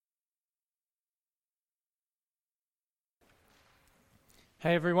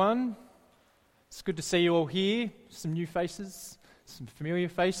Hey everyone, it's good to see you all here. Some new faces, some familiar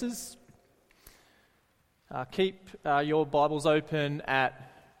faces. Keep your Bibles open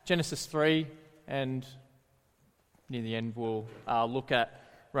at Genesis 3, and near the end we'll look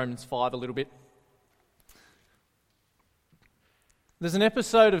at Romans 5 a little bit. There's an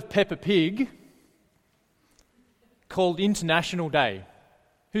episode of Peppa Pig called International Day.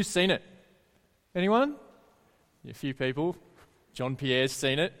 Who's seen it? Anyone? A few people. John Pierre's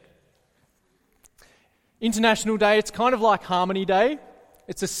seen it. International Day, it's kind of like Harmony Day.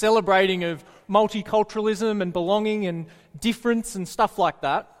 It's a celebrating of multiculturalism and belonging and difference and stuff like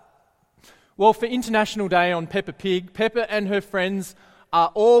that. Well, for International Day on Peppa Pig, Peppa and her friends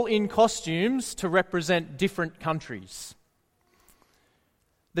are all in costumes to represent different countries.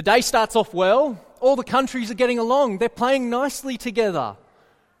 The day starts off well. All the countries are getting along. They're playing nicely together.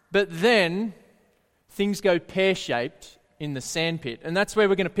 But then things go pear-shaped in the sandpit, and that's where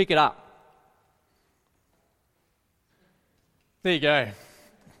we're going to pick it up. There you go.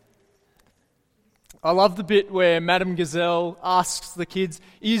 I love the bit where Madame Gazelle asks the kids,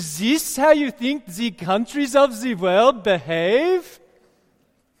 "Is this how you think the countries of the world behave?"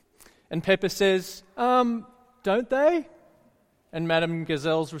 And Peppa says, "Don't they?" And Madame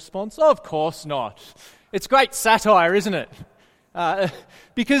Gazelle's response, "Of course not." It's great satire, isn't it?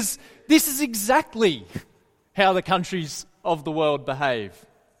 Because this is exactly how the countries of the world behave.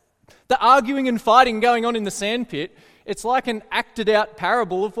 The arguing and fighting going on in the sandpit, it's like an acted out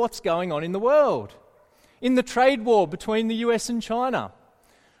parable of what's going on in the world. In the trade war between the US and China,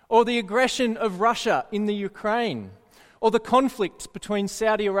 or the aggression of Russia in the Ukraine, or the conflict between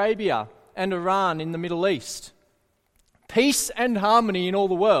Saudi Arabia and Iran in the Middle East. Peace and harmony in all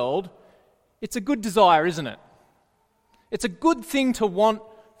the world, it's a good desire, isn't it? It's a good thing to want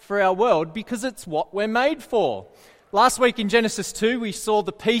for our world because it's what we're made for. Last week in Genesis 2, we saw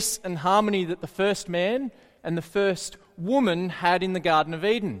the peace and harmony that the first man and the first woman had in the Garden of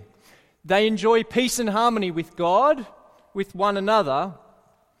Eden. They enjoy peace and harmony with God, with one another,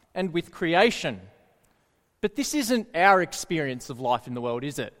 and with creation. But this isn't our experience of life in the world,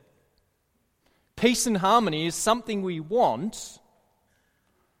 is it? Peace and harmony is something we want,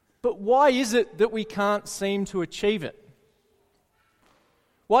 but why is it that we can't seem to achieve it?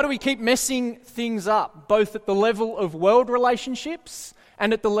 Why do we keep messing things up, both at the level of world relationships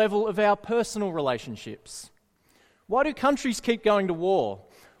and at the level of our personal relationships? Why do countries keep going to war?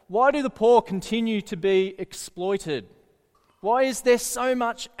 Why do the poor continue to be exploited? Why is there so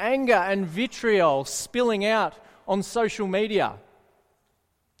much anger and vitriol spilling out on social media?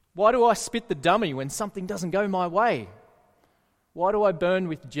 Why do I spit the dummy when something doesn't go my way? Why do I burn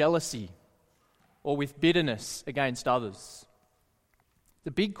with jealousy or with bitterness against others? The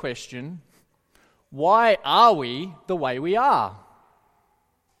big question, why are we the way we are?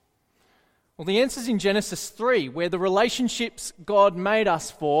 Well, the answer's in Genesis 3, where the relationships God made us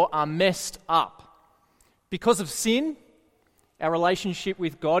for are messed up. Because of sin, our relationship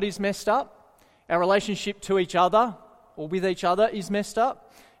with God is messed up, our relationship to each other or with each other is messed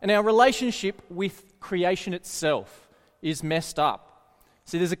up, and our relationship with creation itself is messed up.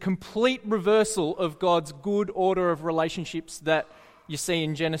 See, there's a complete reversal of God's good order of relationships that you see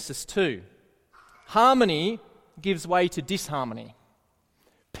in Genesis 2. Harmony gives way to disharmony.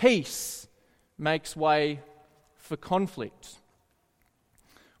 Peace makes way for conflict.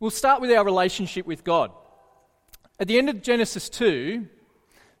 We'll start with our relationship with God. At the end of Genesis 2,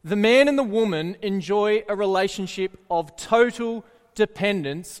 the man and the woman enjoy a relationship of total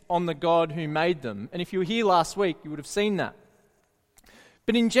dependence on the God who made them. And if you were here last week, you would have seen that.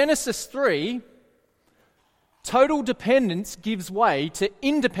 But in Genesis 3, total dependence gives way to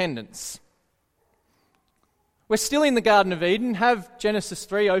independence. We're still in the Garden of Eden. Have Genesis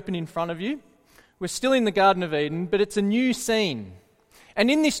 3 open in front of you. We're still in the Garden of Eden, but it's a new scene.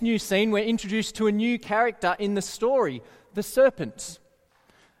 And in this new scene, we're introduced to a new character in the story, the serpent.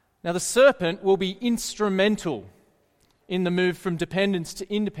 Now, the serpent will be instrumental in the move from dependence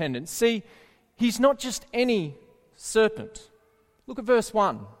to independence. See, he's not just any serpent. Look at verse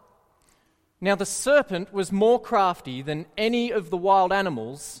 1. Now the serpent was more crafty than any of the wild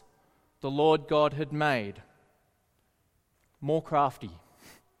animals the Lord God had made. More crafty.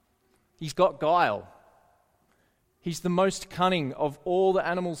 He's got guile. He's the most cunning of all the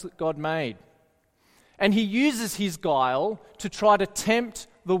animals that God made. And he uses his guile to try to tempt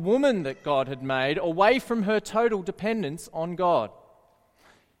the woman that God had made away from her total dependence on God.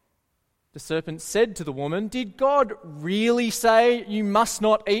 The serpent said to the woman, "Did God really say you must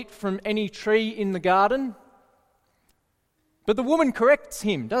not eat from any tree in the garden?" But the woman corrects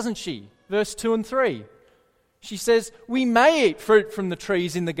him, doesn't she? Verse 2 and 3. She says, we may eat fruit from the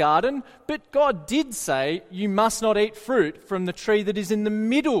trees in the garden, but God did say you must not eat fruit from the tree that is in the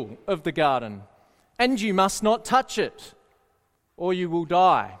middle of the garden, and you must not touch it, or you will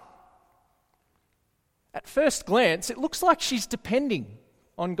die. At first glance, it looks like she's depending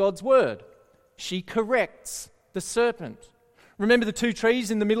on God's word. She corrects the serpent. Remember the two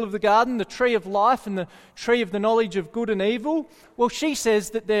trees in the middle of the garden, the tree of life and the tree of the knowledge of good and evil? Well, she says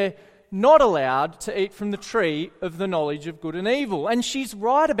that they're not allowed to eat from the tree of the knowledge of good and evil. And she's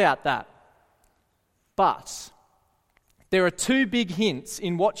right about that. But there are two big hints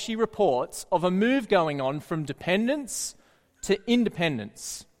in what she reports of a move going on from dependence to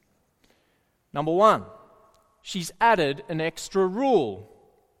independence. Number one, she's added an extra rule.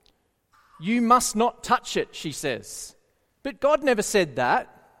 You must not touch it, she says. But God never said that.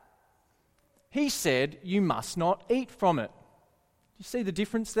 He said you must not eat from it. Do you see the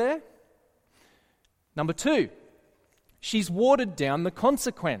difference there? Number two, she's watered down the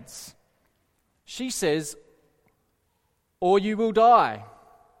consequence. She says, or you will die.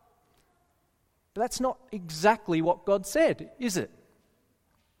 But that's not exactly what God said, is it?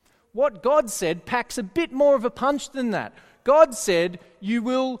 What God said packs a bit more of a punch than that. God said, you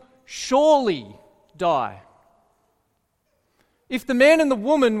will surely die. If the man and the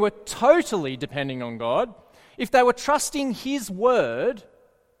woman were totally depending on God, if they were trusting His word,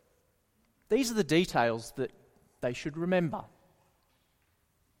 these are the details that they should remember.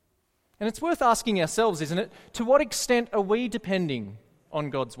 And it's worth asking ourselves, isn't it, to what extent are we depending on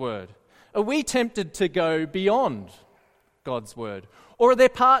God's word? Are we tempted to go beyond God's word? Or are there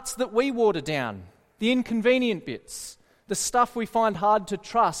parts that we water down, the inconvenient bits, the stuff we find hard to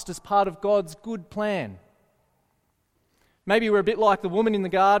trust as part of God's good plan? Maybe we're a bit like the woman in the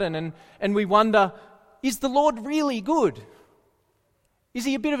garden and we wonder, is the Lord really good? Is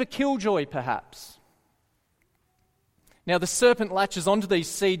He a bit of a killjoy, perhaps? Now, the serpent latches onto these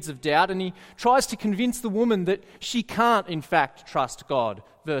seeds of doubt and he tries to convince the woman that she can't, in fact, trust God.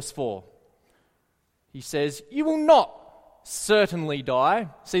 Verse 4. He says, you will not certainly die.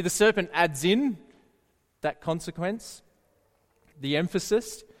 See, the serpent adds in that consequence, the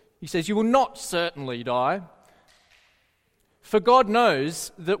emphasis. He says, you will not certainly die. For God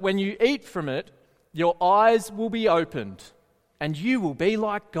knows that when you eat from it, your eyes will be opened, and you will be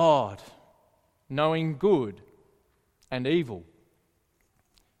like God, knowing good and evil.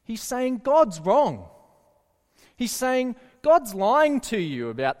 He's saying God's wrong. He's saying God's lying to you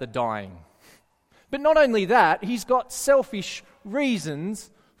about the dying. But not only that, He's got selfish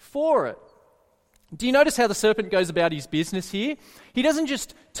reasons for it. Do you notice how the serpent goes about his business here? He doesn't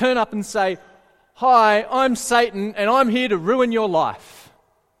just turn up and say, hi, I'm Satan and I'm here to ruin your life.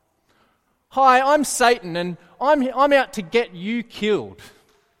 Hi, I'm Satan and I'm out to get you killed.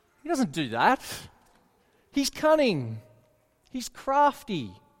 He doesn't do that. He's cunning. He's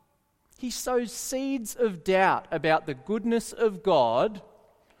crafty. He sows seeds of doubt about the goodness of God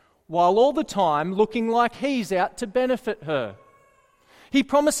while all the time looking like he's out to benefit her. He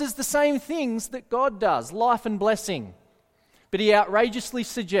promises the same things that God does, life and blessing. But he outrageously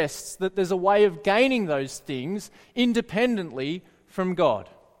suggests that there's a way of gaining those things independently from God.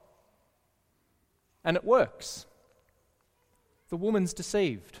 And it works. The woman's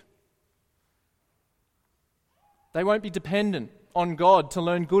deceived. They won't be dependent on God to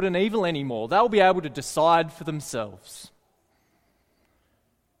learn good and evil anymore. They'll be able to decide for themselves.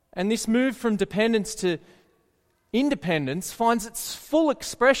 And this move from dependence to independence finds its full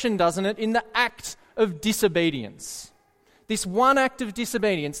expression, doesn't it, in the act of disobedience. This one act of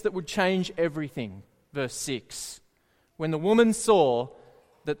disobedience that would change everything. Verse 6. When the woman saw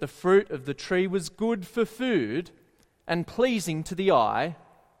that the fruit of the tree was good for food and pleasing to the eye,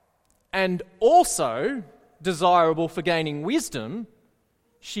 and also desirable for gaining wisdom,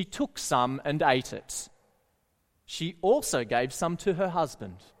 she took some and ate it. She also gave some to her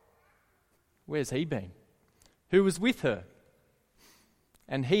husband. Where's he been? Who was with her?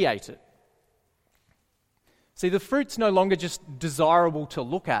 And he ate it. See, the fruit's no longer just desirable to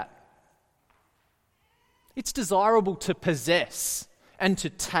look at. It's desirable to possess and to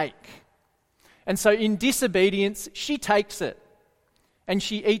take. And so in disobedience, she takes it and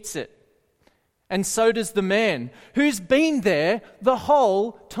she eats it. And so does the man who's been there the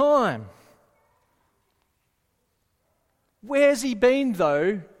whole time. Where's he been,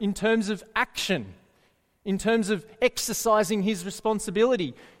 though, in terms of action, in terms of exercising his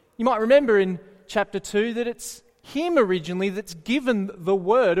responsibility? You might remember in chapter 2 that it's him originally that's given the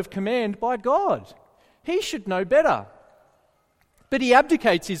word of command by God. He should know better. But he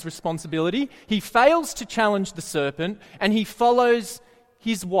abdicates his responsibility, he fails to challenge the serpent, and he follows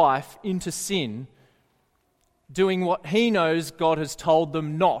his wife into sin. doing what he knows God has told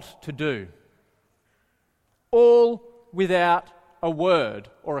them not to do. All without a word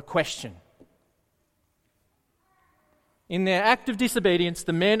or a question. In their act of disobedience,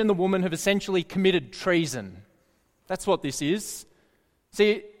 the man and the woman have essentially committed treason. That's what this is.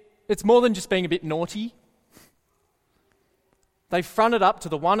 See, it's more than just being a bit naughty. They've fronted up to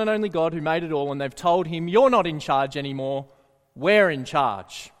the one and only God who made it all, and they've told him, "You're not in charge anymore, we're in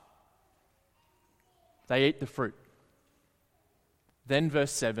charge." They eat the fruit. Then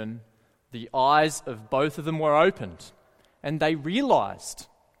verse 7, the eyes of both of them were opened, and they realized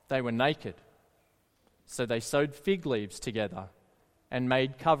they were naked. So they sewed fig leaves together and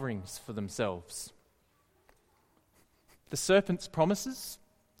made coverings for themselves. The serpent's promises,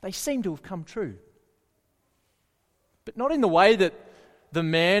 they seem to have come true. But not in the way that the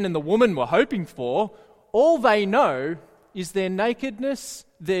man and the woman were hoping for. All they know is their nakedness,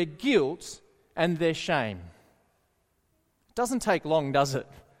 their guilt, and their shame. It doesn't take long, does it,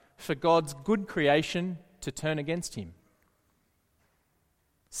 for God's good creation to turn against him?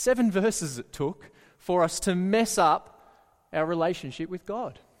 7 verses it took for us to mess up our relationship with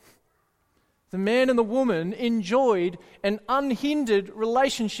God. The man and the woman enjoyed an unhindered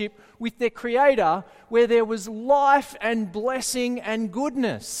relationship with their Creator where there was life and blessing and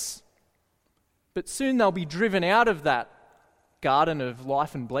goodness. But soon they'll be driven out of that garden of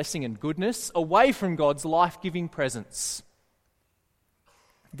life and blessing and goodness, away from God's life-giving presence.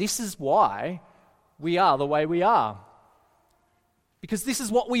 This is why we are the way we are. Because this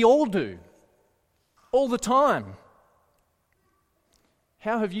is what we all do, all the time.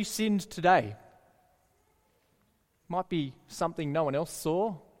 How have you sinned today? Might be something no one else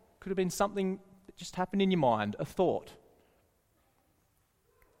saw. Could have been something that just happened in your mind, a thought.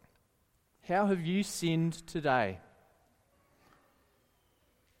 How have you sinned today?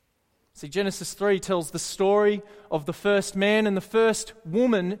 See, Genesis 3 tells the story of the first man and the first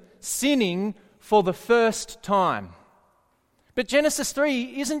woman sinning for the first time. But Genesis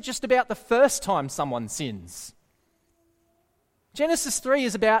 3 isn't just about the first time someone sins. Genesis 3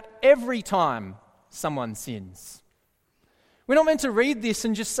 is about every time someone sins. We're not meant to read this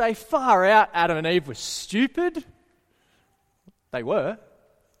and just say, far out, Adam and Eve were stupid. They were.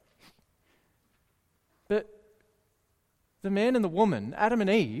 But the man and the woman, Adam and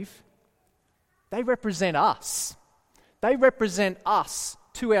Eve, they represent us. They represent us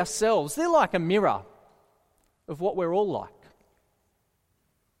to ourselves. They're like a mirror of what we're all like.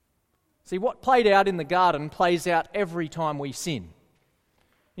 See, what played out in the garden plays out every time we sin.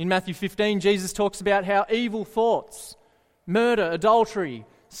 In Matthew 15, Jesus talks about how evil thoughts, murder, adultery,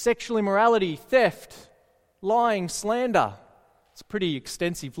 sexual immorality, theft, lying, slander, it's a pretty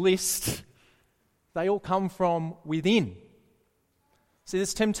extensive list. They all come from within. See,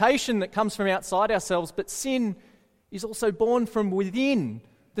 there's temptation that comes from outside ourselves, but sin is also born from within.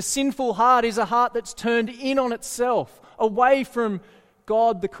 The sinful heart is a heart that's turned in on itself, away from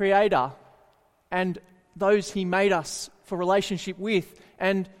God the Creator and those He made us for relationship with,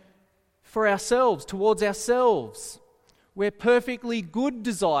 and for ourselves, towards ourselves, where perfectly good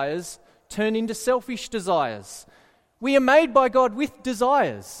desires turn into selfish desires. We are made by God with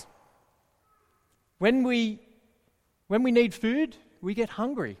desires. When we need food, we get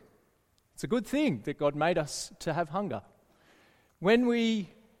hungry. It's a good thing that God made us to have hunger. When we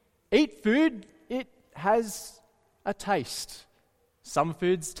eat food, it has a taste. Some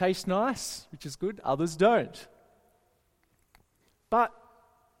foods taste nice, which is good, others don't. But,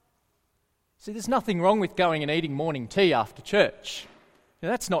 see, there's nothing wrong with going and eating morning tea after church. Now,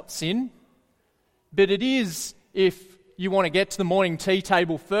 that's not sin. But it is if you want to get to the morning tea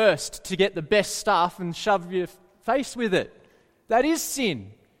table first to get the best stuff and shove your face with it. That is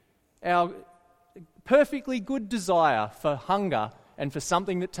sin. Our perfectly good desire for hunger and for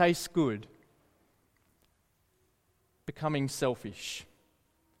something that tastes good becoming selfish.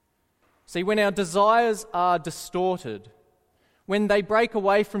 See, when our desires are distorted, when they break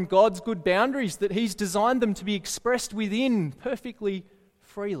away from God's good boundaries that He's designed them to be expressed within perfectly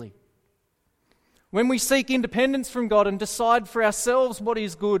freely, when we seek independence from God and decide for ourselves what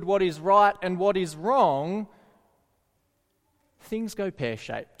is good, what is right, and what is wrong, things go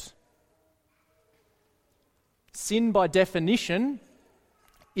pear-shaped. Sin, by definition,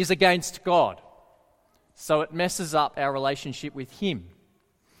 is against God, so it messes up our relationship with Him.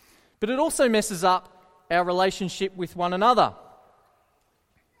 But it also messes up our relationship with one another.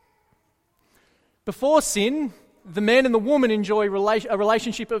 Before sin, the man and the woman enjoy a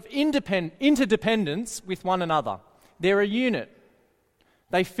relationship of interdependence with one another. They're a unit.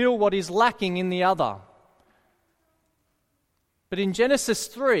 They fill what is lacking in the other. But in Genesis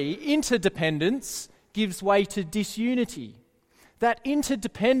 3, interdependence gives way to disunity. That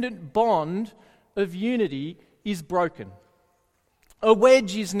interdependent bond of unity is broken. A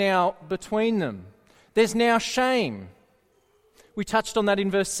wedge is now between them. There's now shame. We touched on that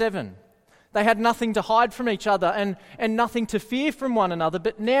in verse 7. They had nothing to hide from each other and nothing to fear from one another,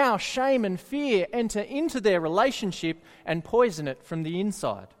 but now shame and fear enter into their relationship and poison it from the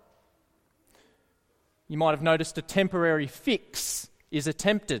inside. You might have noticed a temporary fix is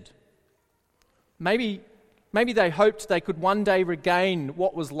attempted. Maybe they hoped they could one day regain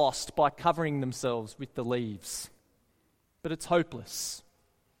what was lost by covering themselves with the leaves. But it's hopeless.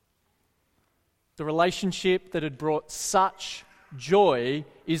 The relationship that had brought such joy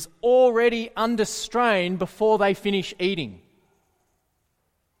is already under strain before they finish eating.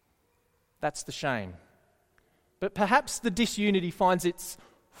 That's the shame. But perhaps the disunity finds its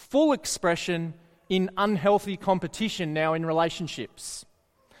full expression in unhealthy competition now in relationships.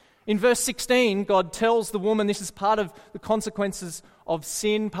 In verse 16, God tells the woman, this is part of the consequences of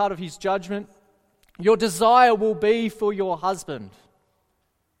sin, part of his judgment, your desire will be for your husband,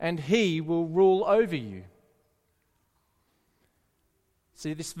 and he will rule over you.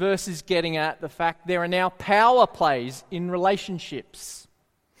 See, this verse is getting at the fact there are now power plays in relationships.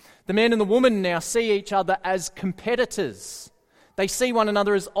 The man and the woman now see each other as competitors. They see one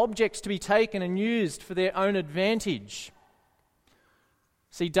another as objects to be taken and used for their own advantage.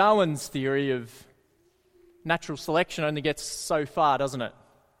 See, Darwin's theory of natural selection only gets so far, doesn't it?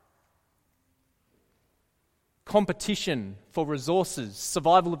 Competition for resources,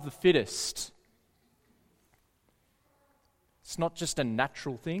 survival of the fittest. It's not just a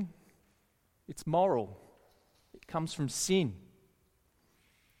natural thing, it's moral. It comes from sin.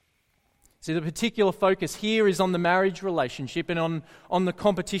 See, the particular focus here is on the marriage relationship and on the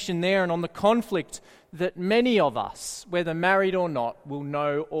competition there and on the conflict that many of us, whether married or not, will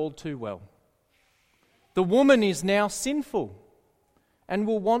know all too well. The woman is now sinful and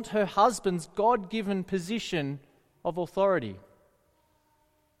will want her husband's God-given position of authority.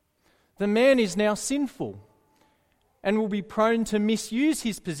 The man is now sinful and will be prone to misuse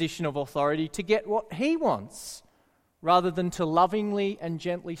his position of authority to get what he wants, rather than to lovingly and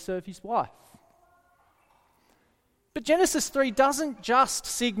gently serve his wife. But Genesis 3 doesn't just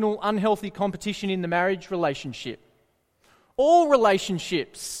signal unhealthy competition in the marriage relationship. All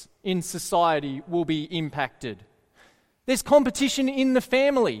relationships in society will be impacted. There's competition in the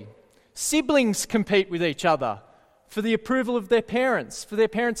family. Siblings compete with each other for the approval of their parents, for their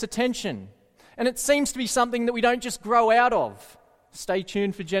parents' attention. And it seems to be something that we don't just grow out of. Stay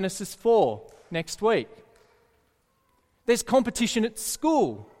tuned for Genesis 4 next week. There's competition at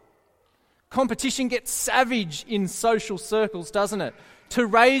school. Competition gets savage in social circles, doesn't it? To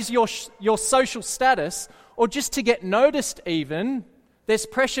raise your social status, or just to get noticed even, there's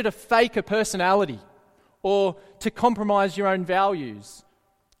pressure to fake a personality, or to compromise your own values,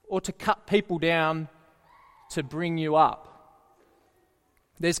 or to cut people down to bring you up.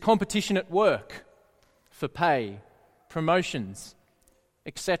 There's competition at work for pay, promotions,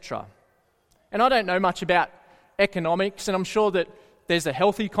 etc. And I don't know much about economics, and I'm sure that there's a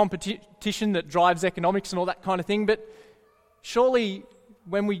healthy competition that drives economics and all that kind of thing, but surely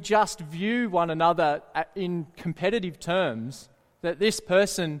when we just view one another in competitive terms, that this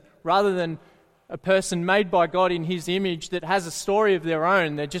person, rather than a person made by God in his image that has a story of their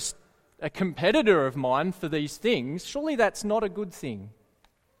own, they're just a competitor of mine for these things, surely that's not a good thing.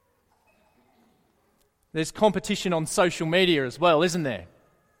 There's competition on social media as well, isn't there?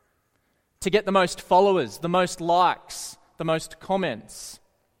 To get the most followers, the most likes, the most comments.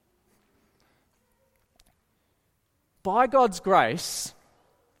 By God's grace,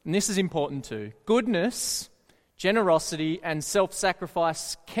 and this is important too, goodness, generosity, and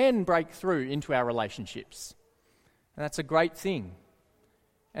self-sacrifice can break through into our relationships. And that's a great thing.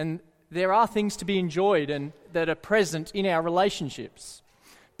 And there are things to be enjoyed and that are present in our relationships.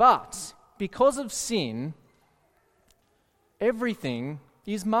 But because of sin, everything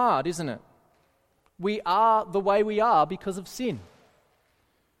is marred, isn't it? We are the way we are because of sin.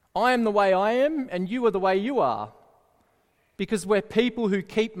 I am the way I am, and you are the way you are. Because we're people who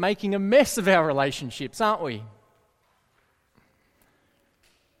keep making a mess of our relationships, aren't we?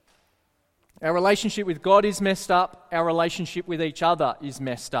 Our relationship with God is messed up. Our relationship with each other is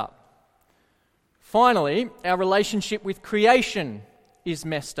messed up. Finally, our relationship with creation is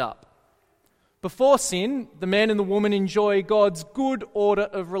messed up. Before sin, the man and the woman enjoy God's good order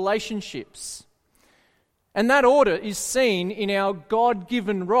of relationships. And that order is seen in our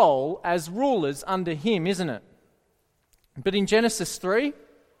God-given role as rulers under Him, isn't it? But in Genesis 3,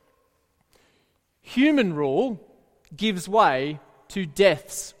 human rule gives way to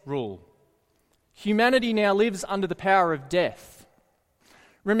death's rule. Humanity now lives under the power of death.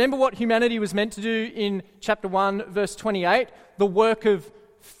 Remember what humanity was meant to do in chapter 1, verse 28? The work of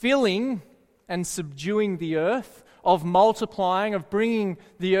filling and subduing the earth, of multiplying, of bringing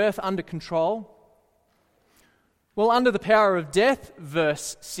the earth under control. Well, under the power of death,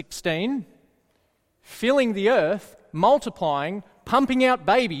 verse 16, filling the earth, multiplying, pumping out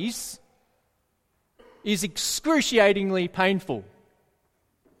babies is excruciatingly painful.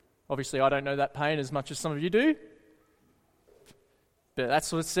 Obviously, I don't know that pain as much as some of you do, but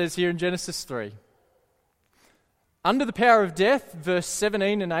that's what it says here in Genesis 3. Under the power of death, verse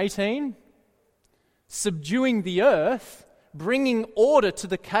 17 and 18, subduing the earth, bringing order to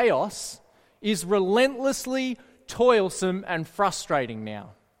the chaos, is relentlessly toilsome and frustrating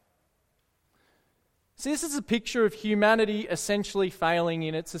now. See, this is a picture of humanity essentially failing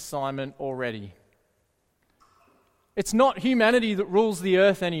in its assignment already. It's not humanity that rules the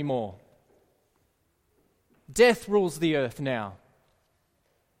earth anymore. Death rules the earth now.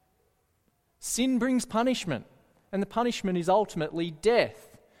 Sin brings punishment, and the punishment is ultimately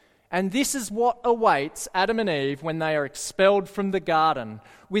death. And this is what awaits Adam and Eve when they are expelled from the garden.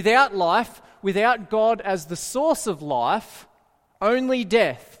 Without life, without God as the source of life, only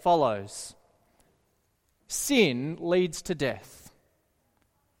death follows. Sin leads to death.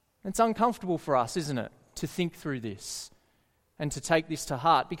 It's uncomfortable for us, isn't it, to think through this and to take this to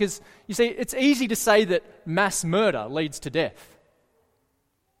heart? Because, you see, it's easy to say that mass murder leads to death.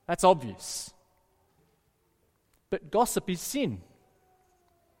 That's obvious. But gossip is sin.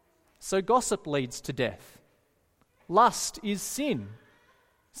 So gossip leads to death. Lust is sin.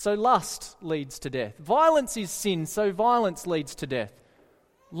 So lust leads to death. Violence is sin. So violence leads to death.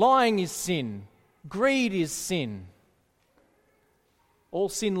 Lying is sin. Greed is sin. All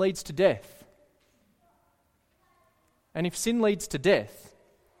sin leads to death. And if sin leads to death,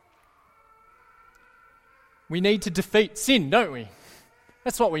 we need to defeat sin, don't we?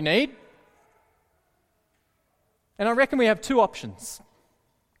 That's what we need. And I reckon we have two options.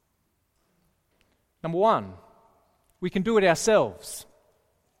 Number one, we can do it ourselves.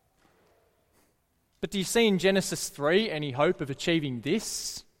 But do you see in Genesis 3 any hope of achieving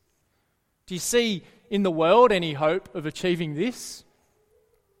this? Do you see in the world any hope of achieving this?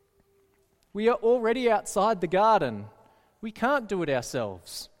 We are already outside the garden. We can't do it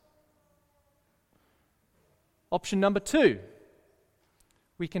ourselves. Option number two,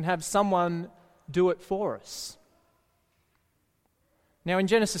 we can have someone do it for us. Now in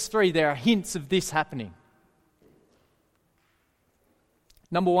Genesis 3 there are hints of this happening.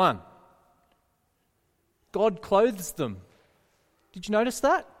 Number one, God clothes them. Did you notice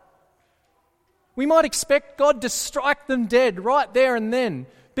that? We might expect God to strike them dead right there and then,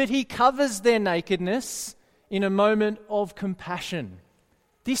 but He covers their nakedness in a moment of compassion.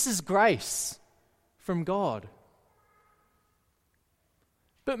 This is grace from God.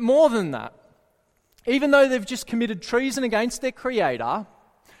 But more than that, even though they've just committed treason against their Creator,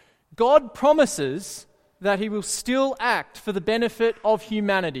 God promises that He will still act for the benefit of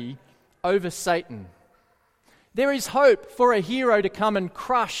humanity over Satan. There is hope for a hero to come and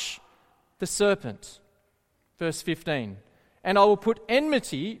crush the serpent. Verse 15, and I will put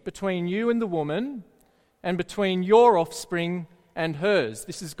enmity between you and the woman, and between your offspring and hers.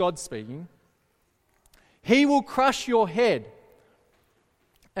 This is God speaking. He will crush your head,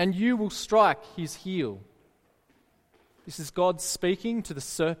 and you will strike his heel. This is God speaking to the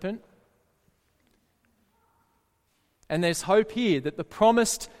serpent. And there's hope here that the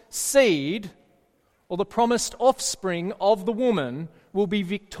promised seed, or the promised offspring of the woman, will be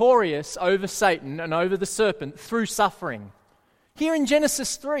victorious over Satan and over the serpent through suffering. Here in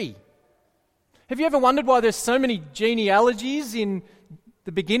Genesis 3. Have you ever wondered why there's so many genealogies in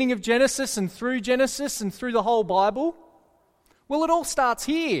the beginning of Genesis and through the whole Bible? Well, it all starts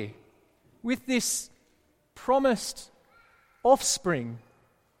here with this promised offspring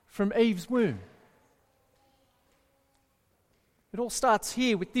from Eve's womb. It all starts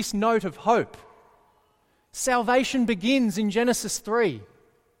here with this note of hope. Salvation begins in Genesis 3.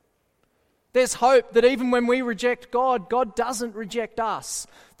 There's hope that even when we reject God, God doesn't reject us.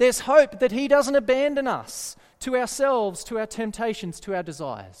 There's hope that He doesn't abandon us to ourselves, to our temptations, to our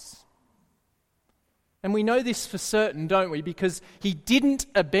desires. And we know this for certain, don't we? Because He didn't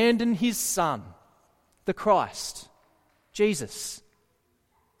abandon His Son, the Christ, Jesus,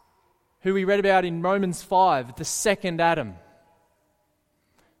 who we read about in Romans 5, the second Adam.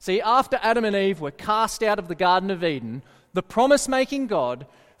 See, after Adam and Eve were cast out of the Garden of Eden, the promise-making God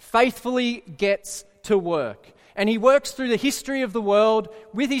faithfully gets to work. And He works through the history of the world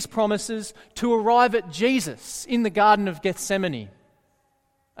with His promises to arrive at Jesus in the Garden of Gethsemane,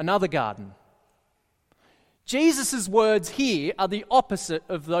 another garden. Jesus' words here are the opposite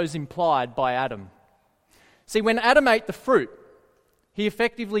of those implied by Adam. See, when Adam ate the fruit, he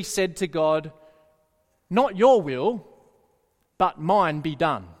effectively said to God, "Not your will, but mine be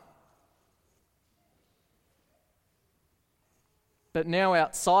done." But now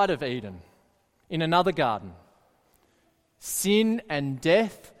outside of Eden, in another garden, sin and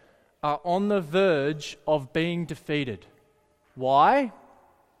death are on the verge of being defeated. Why?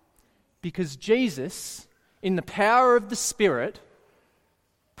 Because Jesus, in the power of the Spirit,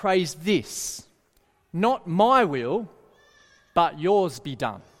 prays this: "Not my will, but yours be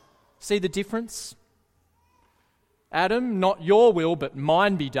done." See the difference? Adam, "Not your will, but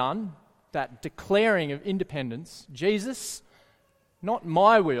mine be done," that declaring of independence. Jesus, "Not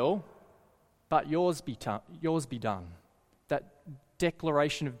my will, but yours be done." That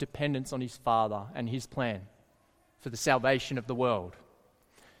declaration of dependence on his Father and his plan for the salvation of the world.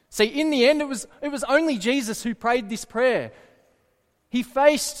 See, in the end, it was only Jesus who prayed this prayer. He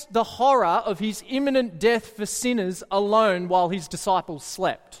faced the horror of his imminent death for sinners alone while his disciples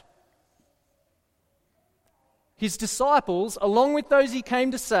slept. His disciples, along with those he came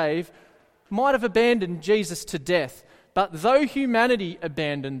to save, might have abandoned Jesus to death. But though humanity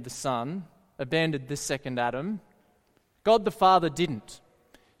abandoned the Son, abandoned the second Adam, God the Father didn't.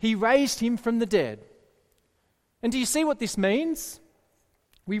 He raised him from the dead. And do you see what this means?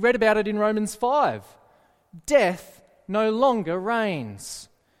 We read about it in Romans 5. Death no longer reigns.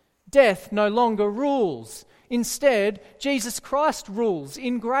 Death no longer rules. Instead, Jesus Christ rules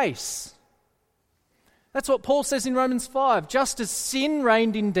in grace. That's what Paul says in Romans 5. Just as sin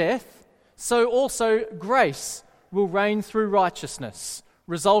reigned in death, so also grace will reign through righteousness,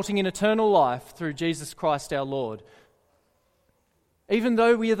 resulting in eternal life through Jesus Christ our Lord. Even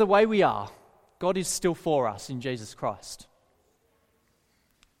though we are the way we are, God is still for us in Jesus Christ.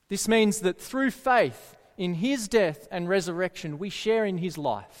 This means that through faith in his death and resurrection, we share in his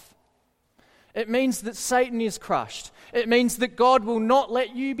life. It means that Satan is crushed. It means that God will not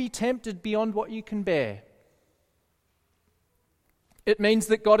let you be tempted beyond what you can bear. It means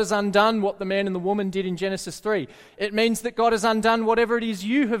that God has undone what the man and the woman did in Genesis 3. It means that God has undone whatever it is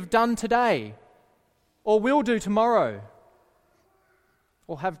you have done today, or will do tomorrow,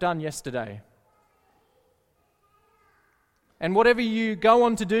 or have done yesterday. And whatever you go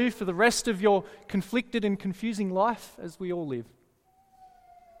on to do for the rest of your conflicted and confusing life, as we all live,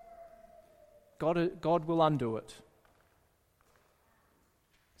 God will undo it.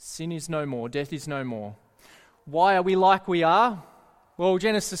 Sin is no more, death is no more. Why are we like we are? Well,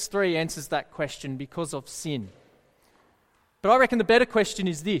 Genesis 3 answers that question: because of sin. But I reckon the better question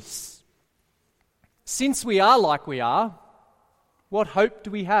is this: since we are like we are, what hope do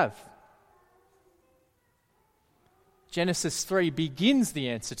we have? Genesis 3 begins the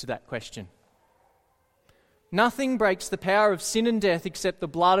answer to that question. Nothing breaks the power of sin and death except the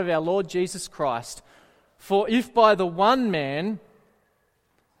blood of our Lord Jesus Christ. For if by the one man's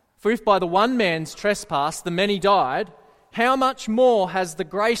trespass the many died, how much more has the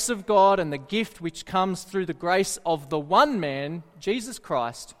grace of God and the gift which comes through the grace of the one man, Jesus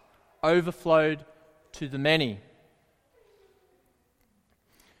Christ, overflowed to the many?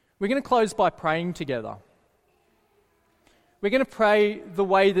 We're going to close by praying together. We're going to pray the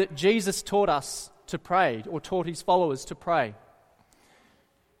way that Jesus taught us to pray, or taught his followers to pray.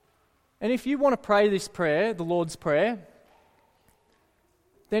 And if you want to pray this prayer, the Lord's Prayer,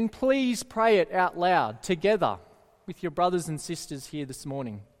 then please pray it out loud together with your brothers and sisters here this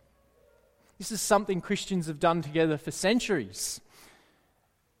morning. This is something Christians have done together for centuries.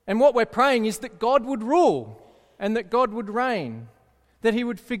 And what we're praying is that God would rule and that God would reign, that he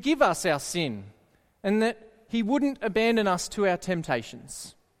would forgive us our sin, and that he wouldn't abandon us to our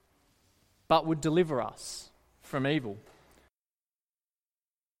temptations, but would deliver us from evil.